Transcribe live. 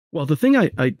Well, the thing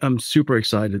I'm super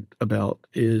excited about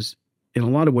is, in a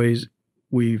lot of ways,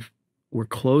 we're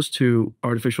close to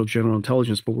artificial general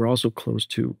intelligence, but we're also close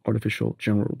to artificial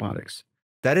general robotics.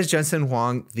 That is Jensen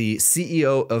Huang, the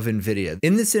CEO of NVIDIA.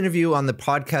 In this interview on the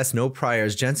podcast No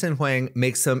Priors, Jensen Huang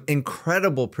makes some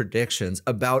incredible predictions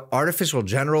about artificial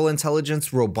general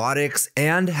intelligence, robotics,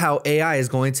 and how AI is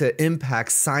going to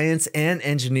impact science and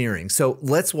engineering. So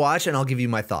let's watch and I'll give you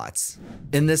my thoughts.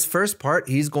 In this first part,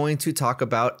 he's going to talk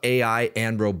about AI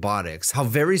and robotics, how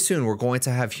very soon we're going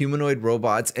to have humanoid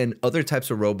robots and other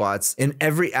types of robots in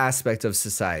every aspect of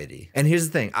society. And here's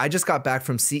the thing, I just got back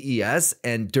from CES,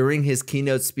 and during his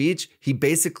keynote speech, he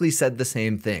basically said the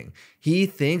same thing. He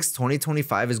thinks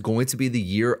 2025 is going to be the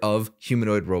year of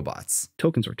humanoid robots.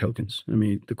 Tokens are tokens. I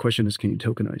mean, the question is, can you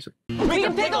tokenize it? We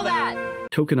can pickle that!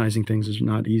 Tokenizing things is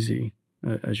not easy,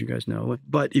 as you guys know.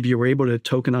 But if you were able to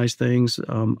tokenize things,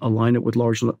 align it with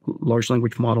large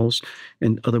language models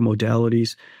and other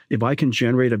modalities, if I can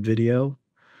generate a video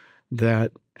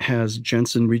that has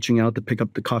Jensen reaching out to pick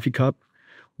up the coffee cup,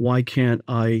 why can't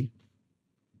I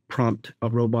prompt a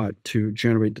robot to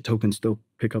generate the tokens to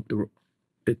pick up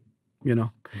it, you know?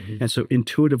 And so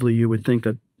intuitively, you would think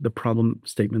that the problem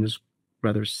statement is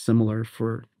rather similar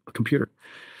for a computer.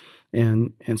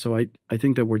 And so I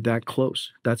think that we're that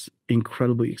close. That's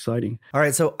incredibly exciting. All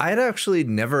right, so I'd actually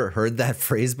never heard that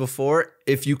phrase before,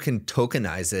 if you can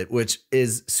tokenize it, which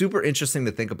is super interesting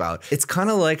to think about. It's kind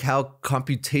of like how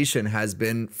computation has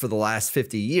been for the last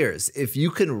 50 years. If you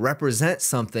can represent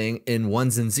something in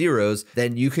ones and zeros,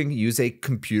 then you can use a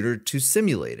computer to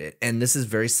simulate it. And this is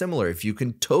very similar. If you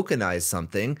can tokenize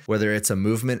something, whether it's a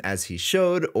movement as he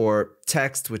showed, or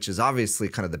text, which is obviously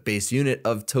kind of the base unit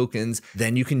of tokens,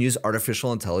 then you can use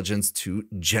artificial intelligence to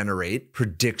generate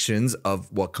predictions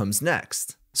of what comes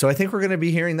next. So I think we're going to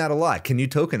be hearing that a lot. Can you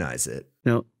tokenize it?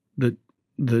 Now,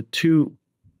 the two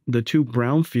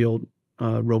brownfield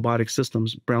robotic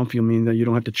systems, brownfield meaning that you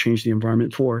don't have to change the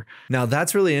environment for. Now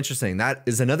that's really interesting. That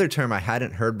is another term I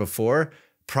hadn't heard before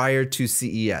prior to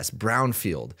CES,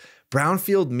 brownfield.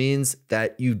 Brownfield means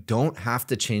that you don't have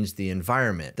to change the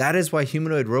environment. That is why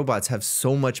humanoid robots have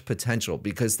so much potential,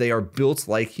 because they are built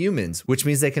like humans, which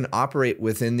means they can operate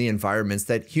within the environments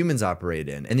that humans operate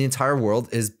in. And the entire world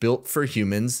is built for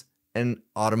humans and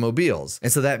automobiles. And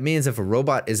so that means if a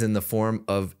robot is in the form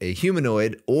of a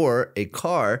humanoid or a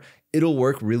car, it'll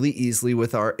work really easily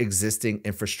with our existing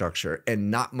infrastructure, and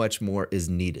not much more is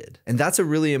needed. And that's a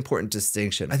really important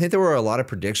distinction. I think there were a lot of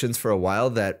predictions for a while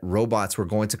that robots were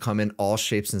going to come in all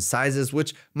shapes and sizes,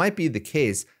 which might be the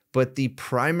case, but the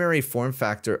primary form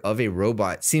factor of a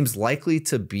robot seems likely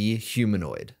to be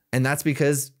humanoid. And that's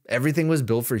because everything was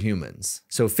built for humans.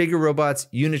 So figure robots,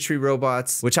 unitary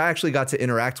robots, which I actually got to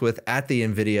interact with at the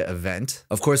NVIDIA event.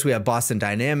 Of course, we have Boston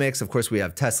Dynamics. Of course, we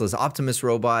have Tesla's Optimus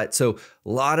robot. So a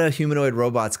lot of humanoid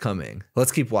robots coming.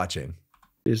 Let's keep watching.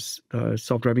 Is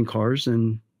self-driving cars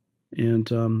and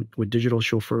with digital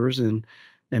chauffeurs and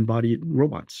embodied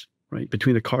robots, right?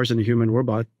 Between the cars and the human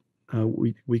robot,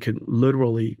 we could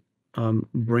literally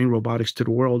bring robotics to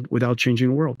the world without changing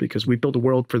the world, because we built a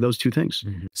world for those two things.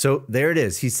 So there it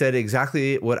is. He said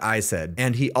exactly what I said.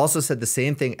 And he also said the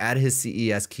same thing at his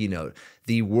CES keynote.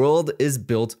 The world is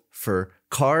built for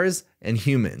cars and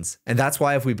humans. And that's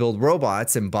why if we build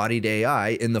robots, embodied AI,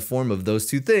 in the form of those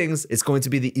two things, it's going to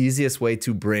be the easiest way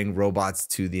to bring robots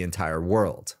to the entire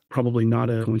world. Probably not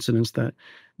a coincidence that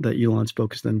Elon's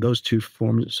focused on those two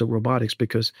forms of robotics,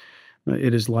 because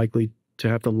it is likely to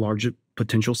have the largest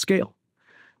potential scale.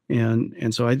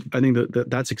 And so I think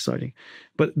that's exciting.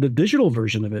 But the digital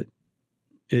version of it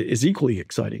is equally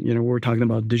exciting. You know, we're talking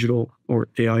about digital or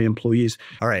AI employees.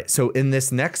 All right. So in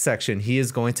this next section, he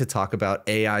is going to talk about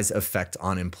AI's effect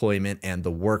on employment and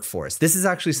the workforce. This is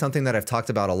actually something that I've talked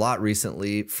about a lot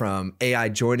recently, from AI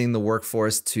joining the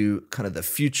workforce to kind of the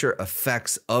future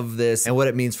effects of this and what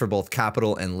it means for both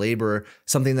capital and labor,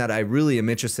 something that I really am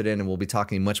interested in and we'll be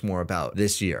talking much more about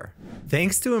this year.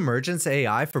 Thanks to Emergen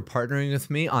AI for partnering with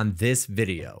me on this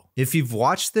video. If you've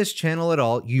watched this channel at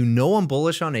all, you know I'm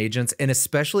bullish on agents, and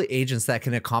especially agents that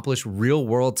can accomplish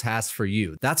real-world tasks for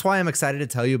you. That's why I'm excited to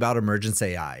tell you about Emergen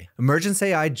AI. Emergen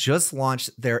AI just launched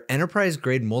their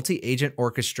enterprise-grade multi-agent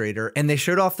orchestrator, and they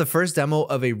showed off the first demo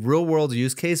of a real-world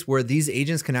use case where these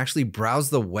agents can actually browse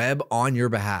the web on your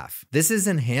behalf. This is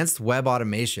enhanced web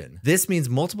automation. This means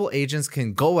multiple agents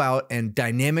can go out and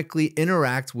dynamically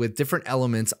interact with different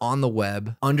elements on the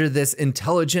web under this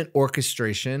intelligent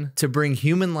orchestration to bring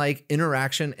human-like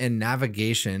interaction and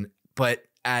navigation, but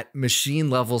at machine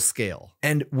level scale.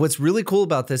 And what's really cool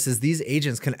about this is these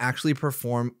agents can actually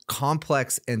perform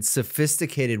complex and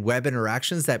sophisticated web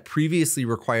interactions that previously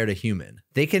required a human.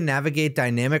 They can navigate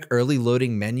dynamic early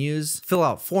loading menus, fill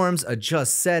out forms,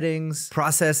 adjust settings,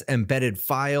 process embedded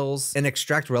files, and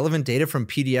extract relevant data from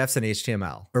PDFs and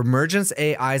HTML. Emergen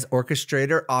AI's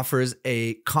orchestrator offers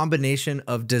a combination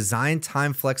of design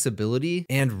time flexibility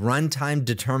and runtime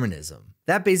determinism.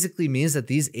 That basically means that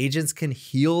these agents can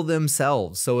heal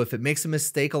themselves. So if it makes a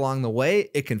mistake along the way,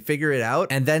 it can figure it out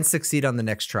and then succeed on the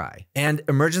next try. And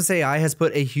Emergen AI has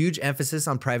put a huge emphasis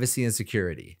on privacy and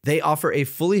security. They offer a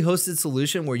fully hosted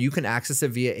solution where you can access it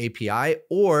via API,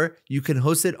 or you can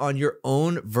host it on your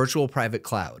own virtual private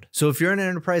cloud. So if you're an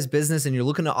enterprise business and you're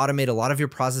looking to automate a lot of your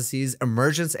processes,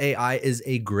 Emergen AI is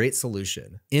a great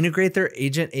solution. Integrate their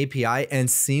agent API and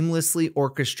seamlessly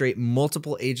orchestrate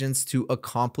multiple agents to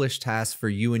accomplish tasks for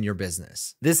you and your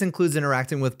business. This includes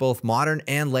interacting with both modern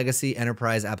and legacy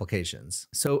enterprise applications.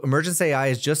 So Emergen AI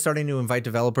is just starting to invite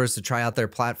developers to try out their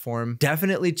platform.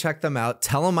 Definitely check them out.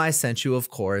 Tell them I sent you, of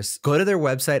course. Go to their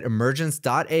website,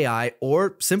 emergence.ai,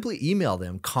 or simply email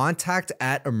them,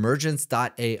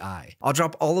 contact@emergence.ai. I'll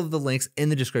drop all of the links in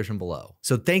the description below.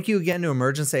 So thank you again to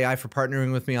Emergen AI for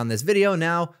partnering with me on this video.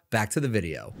 Now, back to the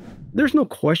video. There's no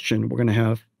question we're going to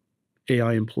have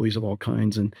AI employees of all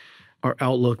kinds, and our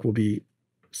outlook will be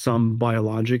some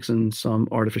biologics and some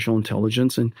artificial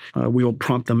intelligence, and we will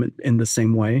prompt them in the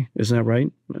same way. Isn't that right?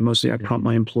 Mostly I prompt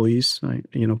my employees,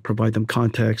 provide them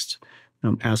context,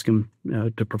 ask them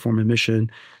to perform a mission.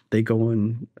 They go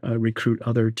and recruit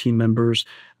other team members.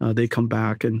 They come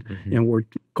back and we're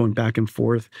going back and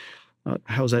forth.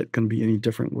 How's that going to be any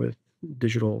different with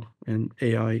digital and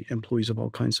AI employees of all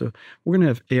kinds? So we're going to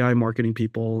have AI marketing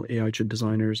people, AI chip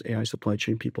designers, AI supply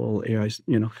chain people, AI,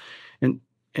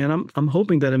 and I'm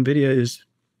hoping that NVIDIA is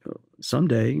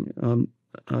someday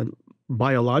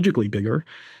biologically bigger,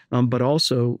 but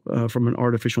also from an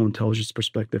artificial intelligence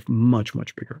perspective, much,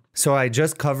 much bigger. So I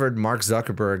just covered Mark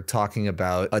Zuckerberg talking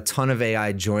about a ton of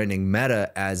AI joining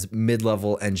Meta as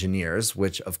mid-level engineers,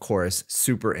 which of course,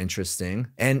 super interesting.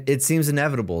 And it seems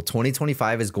inevitable.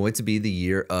 2025 is going to be the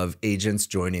year of agents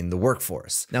joining the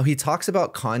workforce. Now he talks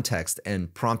about context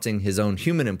and prompting his own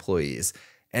human employees.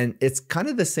 And it's kind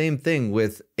of the same thing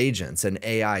with agents and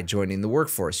AI joining the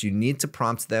workforce. You need to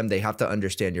prompt them. They have to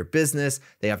understand your business.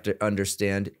 They have to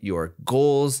understand your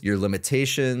goals, your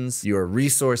limitations, your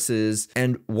resources.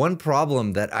 And one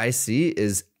problem that I see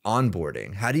is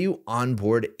onboarding. How do you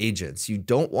onboard agents? You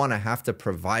don't want to have to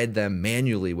provide them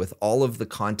manually with all of the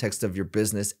context of your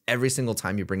business every single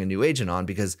time you bring a new agent on,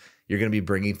 because you're going to be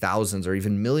bringing thousands or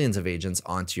even millions of agents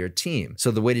onto your team.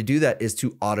 So the way to do that is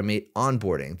to automate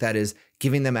onboarding. That is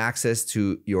giving them access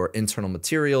to your internal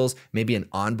materials, maybe an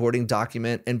onboarding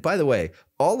document. And by the way,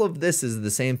 all of this is the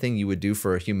same thing you would do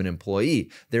for a human employee.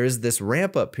 There is this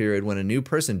ramp up period when a new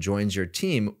person joins your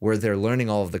team where they're learning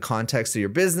all of the context of your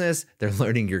business, they're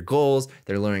learning your goals,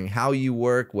 they're learning how you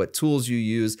work, what tools you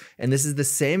use. And this is the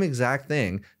same exact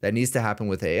thing that needs to happen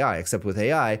with AI, except with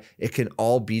AI, it can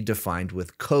all be defined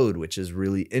with code, which is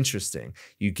really interesting.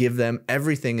 You give them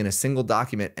everything in a single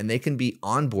document and they can be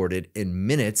onboarded in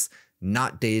minutes,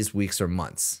 not days, weeks, or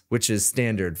months, which is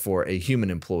standard for a human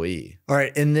employee. All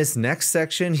right, in this next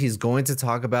section, he's going to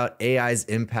talk about AI's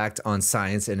impact on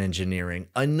science and engineering,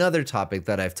 another topic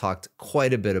that I've talked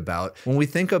quite a bit about. When we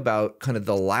think about kind of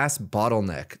the last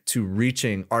bottleneck to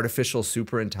reaching artificial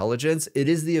superintelligence, it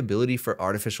is the ability for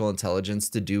artificial intelligence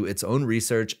to do its own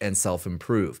research and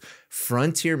self-improve.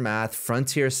 Frontier math,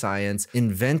 frontier science,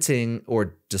 inventing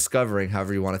or discovering,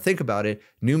 however you want to think about it,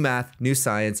 new math, new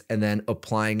science, and then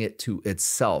applying it to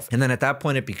itself. And then at that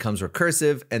point, it becomes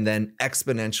recursive and then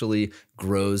exponentially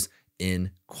grows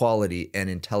in quality and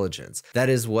intelligence. That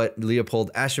is what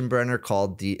Leopold Aschenbrenner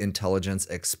called the intelligence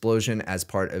explosion as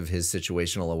part of his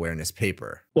situational awareness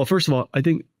paper. Well, first of all, I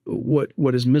think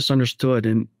what is misunderstood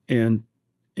and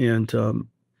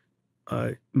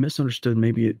misunderstood,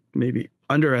 maybe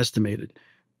underestimated,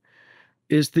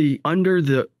 is the under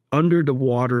the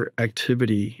water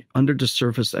activity, under the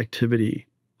surface activity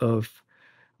of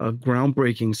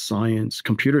groundbreaking science,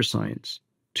 computer science,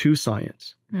 to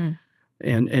science,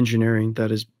 and engineering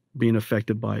that is being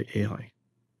affected by AI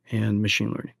and machine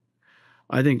learning.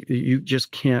 I think you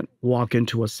just can't walk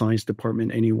into a science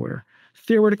department anywhere,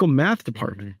 theoretical math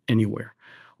department anywhere,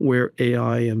 where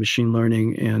AI and machine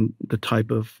learning and the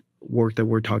type of work that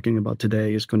we're talking about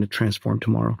today is going to transform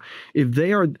tomorrow. If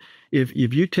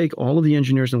you take all of the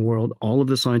engineers in the world, all of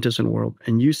the scientists in the world,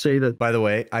 and you say that. By the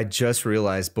way, I just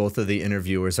realized both of the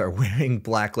interviewers are wearing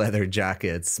black leather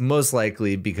jackets, most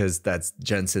likely because that's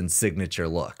Jensen's signature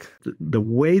look. The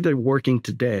way they're working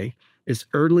today is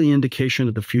early indication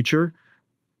of the future,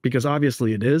 because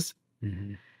obviously it is.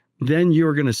 Mm-hmm. Then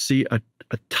you're going to see a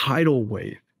tidal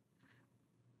wave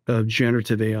of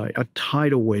generative AI, a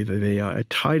tidal wave of AI, a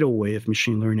tidal wave of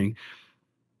machine learning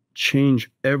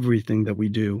change everything that we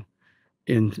do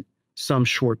in some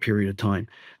short period of time.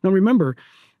 Now, remember,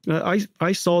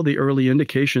 I saw the early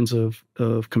indications of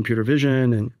computer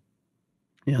vision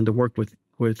and the work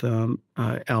with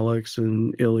Alex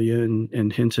and Ilya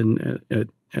and Hinton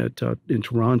in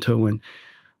Toronto, and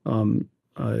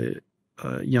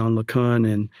Jan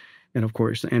LeCun and of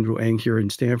course Andrew Ng here in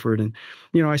Stanford. And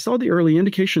I saw the early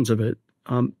indications of it,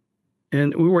 and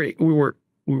we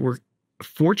were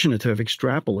fortunate to have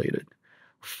extrapolated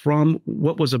from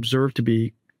what was observed to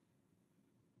be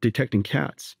detecting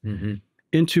cats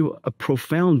into a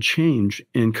profound change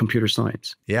in computer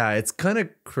science. Yeah, it's kind of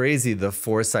crazy the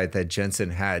foresight that Jensen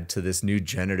had to this new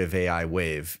generative AI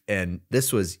wave. And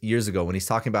this was years ago when he's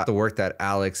talking about the work that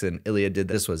Alex and Ilya did.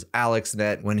 This was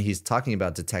AlexNet when he's talking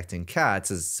about detecting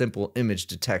cats as simple image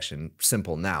detection.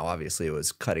 Simple now, obviously it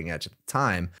was cutting edge at the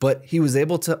time, but he was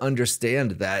able to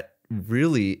understand that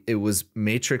really it was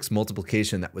matrix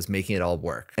multiplication that was making it all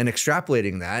work. And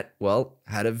extrapolating that, well,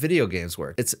 how do video games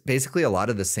work? It's basically a lot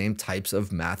of the same types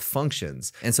of math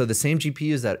functions. And so the same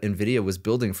GPUs that NVIDIA was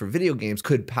building for video games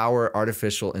could power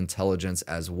artificial intelligence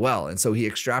as well. And so he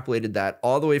extrapolated that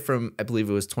all the way from, I believe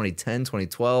it was 2010,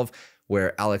 2012,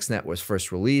 where AlexNet was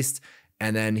first released.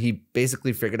 And then he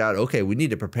basically figured out, okay, we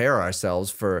need to prepare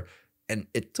ourselves for, and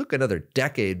it took another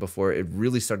decade before it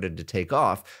really started to take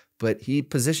off. But he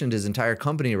positioned his entire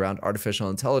company around artificial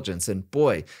intelligence. And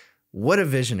boy, what a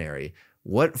visionary,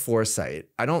 what foresight.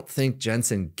 I don't think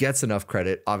Jensen gets enough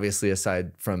credit, obviously,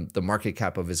 aside from the market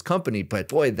cap of his company. But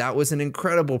boy, that was an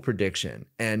incredible prediction.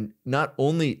 And not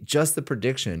only just the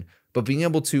prediction, but being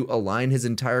able to align his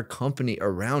entire company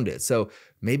around it. So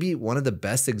maybe one of the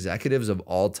best executives of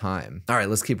all time. All right,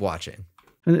 let's keep watching.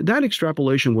 And that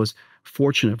extrapolation was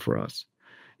fortunate for us.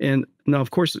 And now,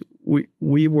 of course, we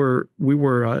were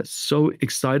so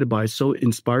excited by it, so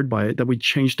inspired by it, that we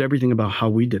changed everything about how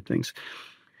we did things.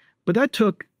 But that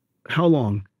took how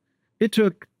long? It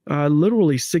took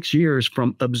literally 6 years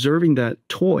from observing that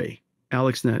toy,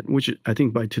 AlexNet, which I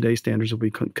think by today's standards will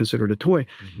be considered a toy,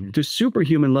 to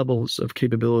superhuman levels of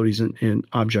capabilities in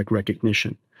object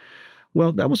recognition.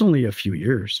 Well, that was only a few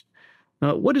years.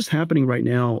 What is happening right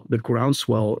now, the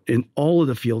groundswell in all of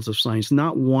the fields of science,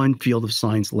 not one field of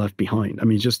science left behind. I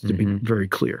mean, just to be very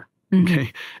clear,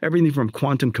 okay? Everything from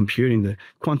quantum computing to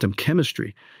quantum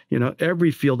chemistry, every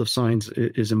field of science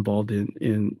is involved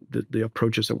in the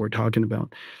approaches that we're talking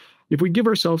about. If we give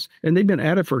ourselves, and they've been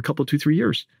at it for a couple, 2, 3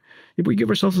 years. If we give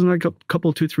ourselves another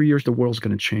couple, 2, 3 years, the world's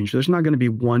going to change. There's not going to be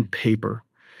one paper.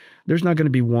 There's not going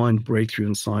to be one breakthrough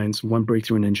in science, one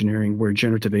breakthrough in engineering where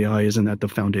generative AI isn't at the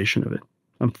foundation of it.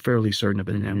 I'm fairly certain of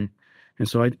it now. And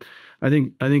so I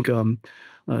think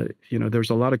there's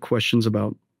a lot of questions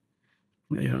about,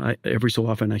 every so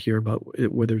often I hear about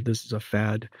whether this is a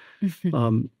fad.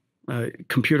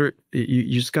 Computer,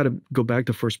 you just got to go back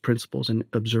to first principles and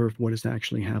observe what is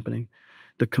actually happening.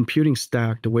 The computing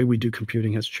stack, the way we do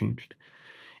computing has changed.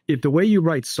 If the way you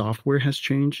write software has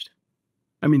changed,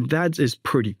 I mean, that is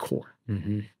pretty core.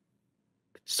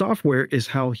 Software is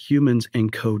how humans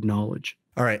encode knowledge.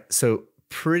 All right. So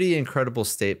pretty incredible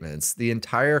statements. The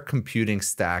entire computing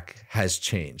stack has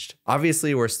changed.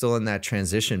 Obviously, we're still in that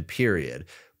transition period,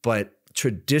 but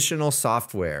traditional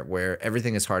software where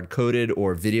everything is hard-coded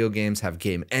or video games have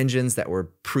game engines that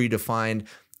were predefined,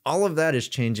 all of that is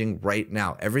changing right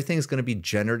now. Everything is going to be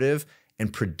generative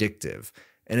and predictive.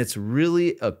 And it's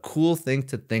really a cool thing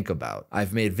to think about.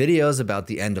 I've made videos about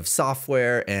the end of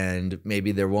software and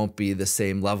maybe there won't be the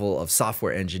same level of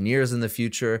software engineers in the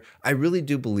future. I really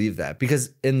do believe that because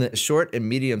in the short and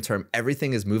medium term,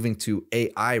 everything is moving to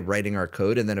AI writing our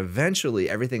code. And then eventually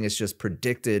everything is just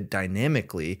predicted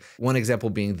dynamically. One example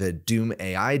being the Doom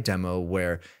AI demo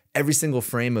where every single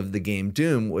frame of the game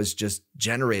Doom was just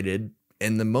generated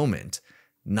in the moment,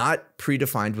 not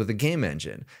predefined with a game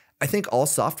engine. I think all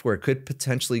software could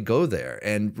potentially go there.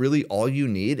 And really all you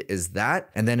need is that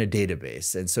and then a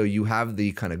database. And so you have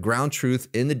the kind of ground truth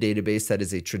in the database that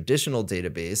is a traditional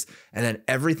database. And then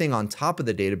everything on top of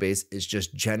the database is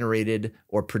just generated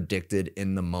or predicted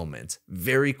in the moment.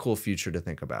 Very cool future to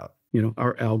think about.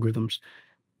 Our algorithms,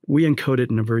 we encode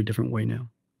it in a very different way now.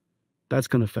 That's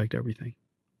going to affect everything.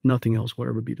 Nothing else will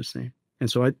ever be the same. And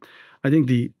so I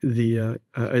think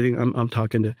I think I'm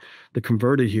talking to the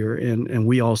converted here, and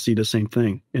we all see the same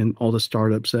thing. And all the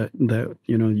startups that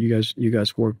you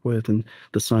guys work with, and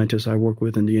the scientists I work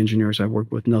with, and the engineers I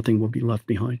work with, nothing will be left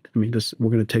behind. I mean, we're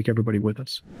going to take everybody with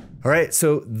us. All right,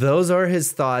 so those are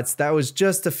his thoughts. That was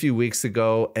just a few weeks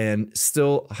ago and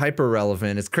still hyper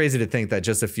relevant. It's crazy to think that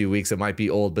just a few weeks it might be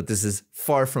old, but this is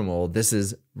far from old. This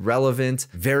is relevant,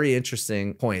 very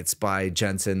interesting points by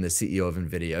Jensen, the CEO of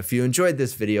NVIDIA. If you enjoyed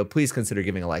this video, please consider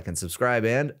giving a like and subscribe,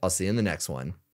 and I'll see you in the next one.